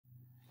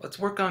Let's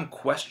work on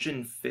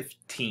question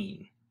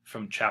 15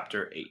 from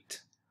chapter 8.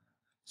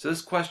 So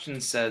this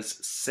question says,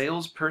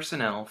 sales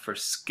personnel for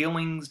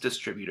Skillings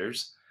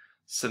Distributors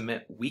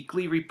submit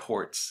weekly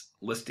reports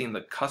listing the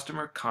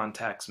customer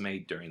contacts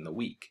made during the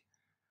week.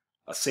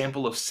 A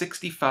sample of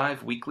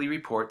 65 weekly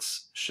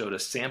reports showed a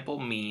sample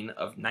mean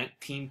of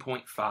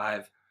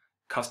 19.5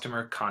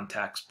 customer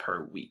contacts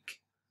per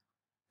week.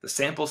 The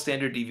sample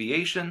standard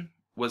deviation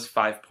was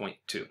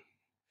 5.2.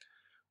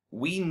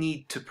 We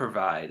need to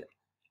provide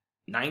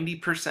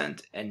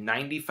 90% and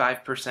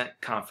 95%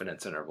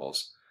 confidence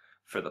intervals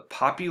for the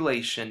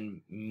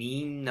population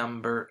mean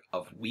number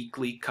of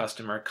weekly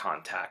customer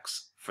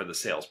contacts for the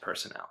sales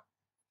personnel.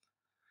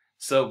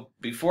 So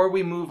before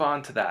we move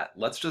on to that,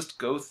 let's just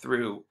go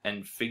through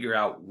and figure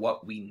out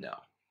what we know.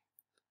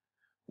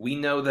 We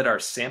know that our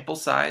sample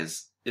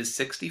size is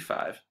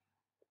 65.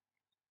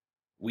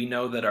 We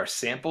know that our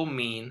sample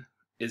mean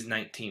is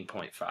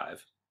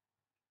 19.5.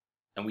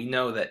 And we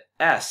know that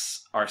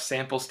S, our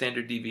sample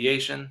standard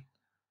deviation,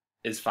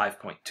 is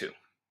 5.2.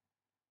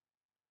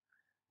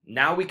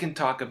 Now we can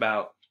talk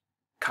about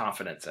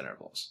confidence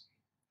intervals.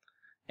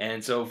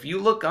 And so if you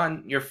look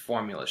on your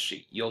formula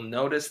sheet, you'll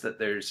notice that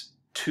there's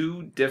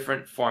two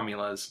different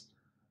formulas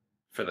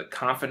for the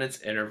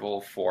confidence interval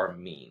for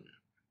mean.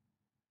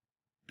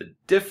 The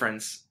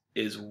difference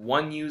is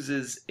one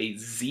uses a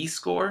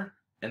Z-score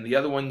and the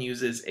other one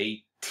uses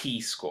a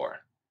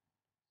T-score.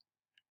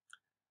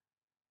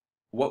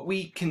 What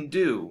we can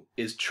do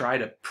is try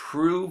to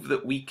prove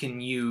that we can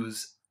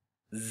use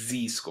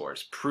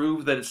Z-scores,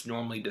 prove that it's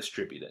normally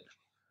distributed.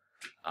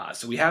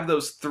 So we have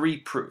those three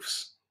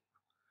proofs,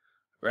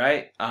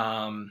 right?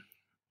 And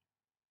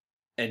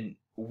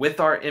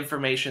with our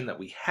information that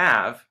we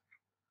have,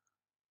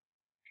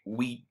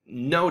 we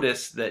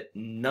notice that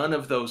none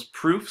of those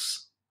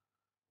proofs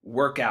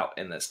work out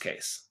in this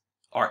case.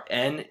 Our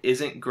N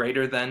isn't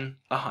greater than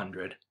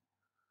 100.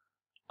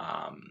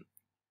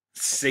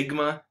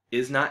 Sigma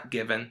is not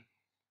given,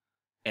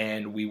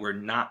 and we were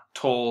not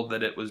told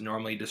that it was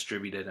normally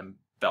distributed and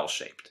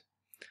bell-shaped.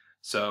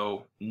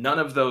 So none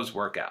of those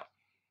work out,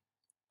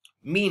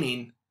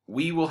 meaning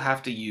we will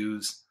have to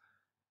use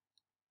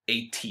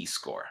a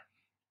T-score.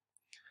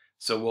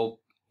 So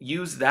we'll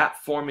use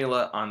that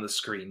formula on the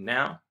screen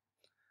now,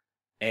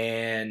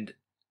 and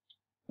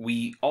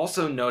we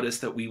also notice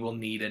that we will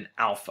need an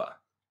alpha.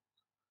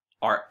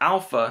 Our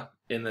alpha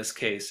in this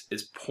case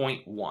is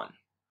 0.1.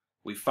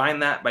 We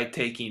find that by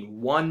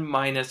taking 1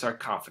 minus our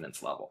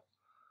confidence level.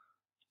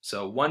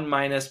 So 1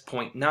 minus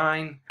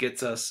 0.9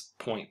 gets us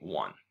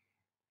 0.1.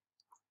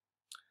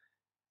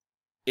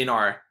 In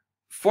our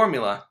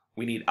formula,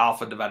 we need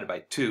alpha divided by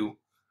 2,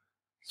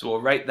 so we'll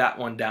write that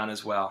one down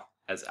as well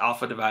as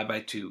alpha divided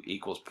by 2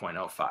 equals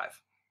 0.05.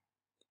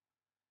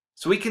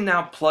 So we can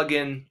now plug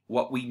in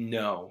what we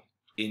know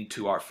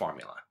into our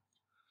formula.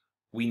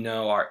 We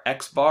know our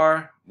X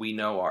bar, we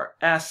know our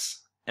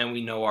S, and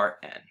we know our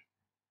N.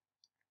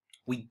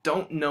 We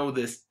don't know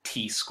this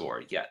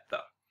T-score yet, though.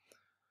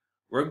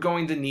 We're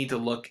going to need to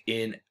look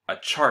in a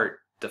chart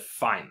to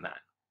find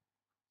that.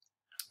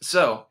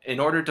 So, in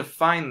order to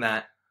find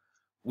that,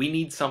 we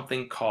need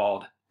something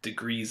called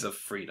degrees of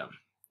freedom.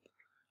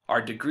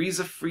 Our degrees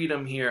of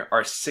freedom here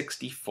are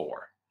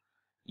 64.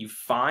 You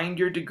find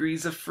your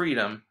degrees of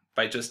freedom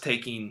by just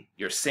taking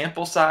your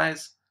sample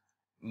size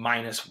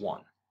minus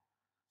 1.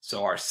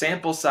 So our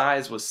sample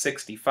size was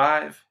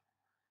 65.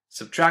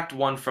 Subtract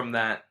 1 from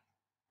that,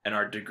 and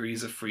our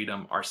degrees of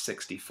freedom are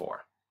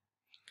 64.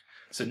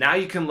 So now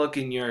you can look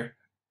in your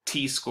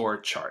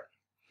T-score chart,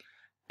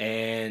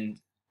 and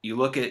you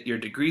look at your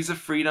degrees of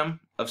freedom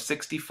of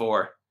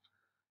 64,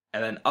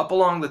 and then up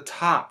along the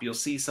top you'll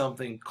see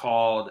something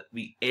called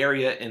the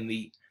area in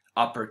the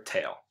upper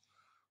tail.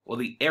 Well,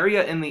 the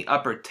area in the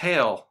upper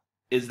tail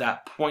is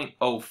that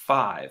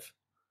 0.05,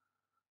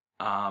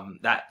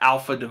 that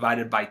alpha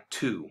divided by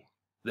 2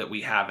 that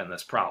we have in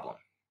this problem.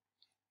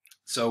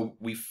 So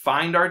we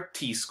find our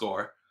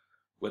T-score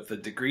with the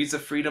degrees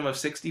of freedom of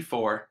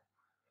 64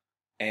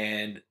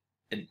 and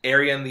an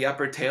area in the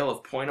upper tail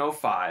of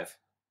 0.05,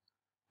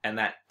 and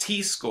that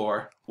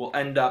T-score will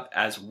end up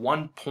as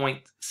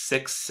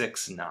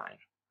 1.669.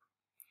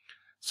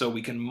 So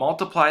we can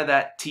multiply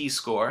that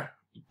T-score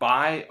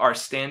by our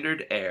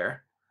standard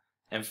error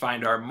and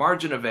find our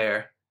margin of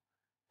error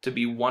to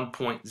be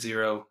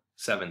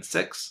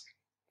 1.076.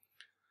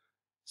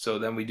 So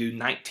then we do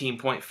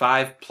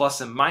 19.5 plus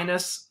and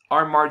minus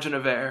our margin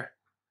of error,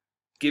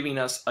 giving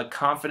us a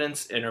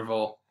confidence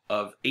interval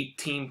of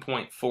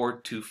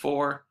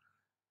 18.424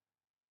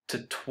 to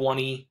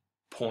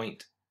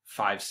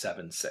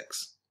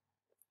 20.576.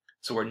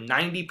 So we're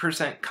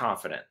 90%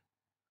 confident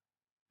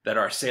that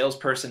our sales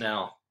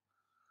personnel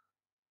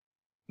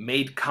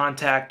made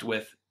contact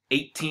with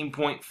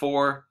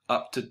 18.4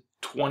 up to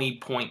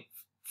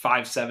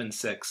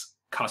 20.576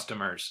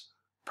 customers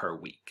per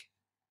week.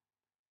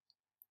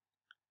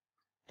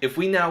 If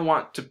we now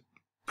want to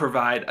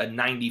provide a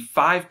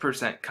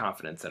 95%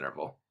 confidence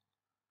interval,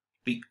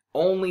 the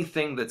only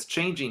thing that's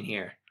changing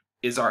here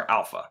is our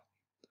alpha.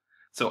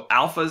 So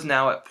alpha is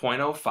now at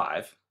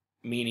 0.05,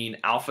 meaning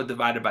alpha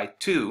divided by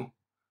 2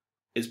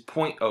 is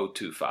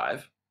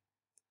 0.025.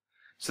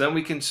 So then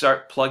we can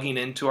start plugging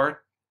into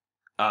our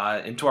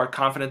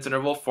confidence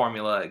interval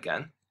formula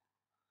again.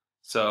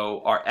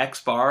 So our x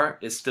bar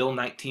is still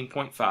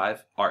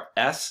 19.5, our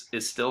s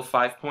is still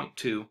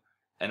 5.2,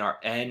 and our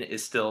n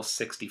is still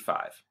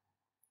 65.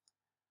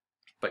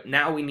 But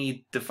now we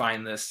need to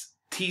find this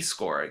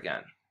t-score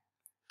again.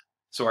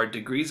 So our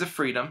degrees of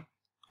freedom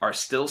are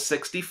still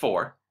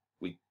 64.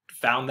 We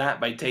found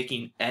that by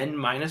taking n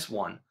minus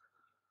 1.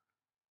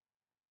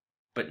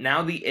 But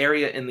now the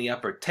area in the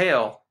upper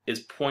tail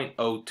is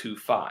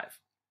 0.025.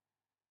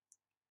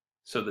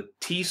 So the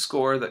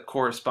t-score that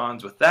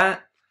corresponds with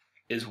that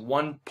is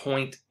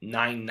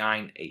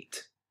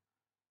 1.998.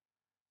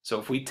 So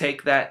if we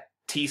take that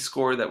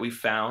t-score that we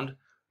found,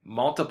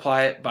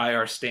 multiply it by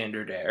our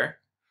standard error,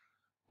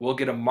 we'll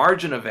get a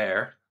margin of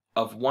error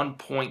of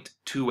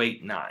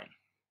 1.289.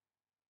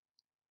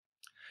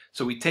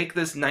 So we take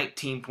this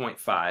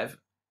 19.5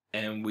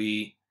 and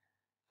we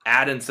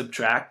add and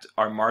subtract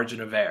our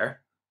margin of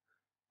error,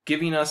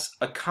 giving us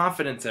a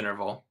confidence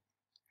interval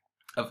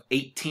of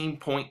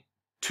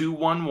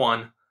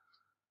 18.211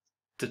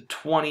 to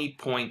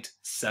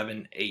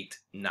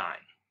 20.789.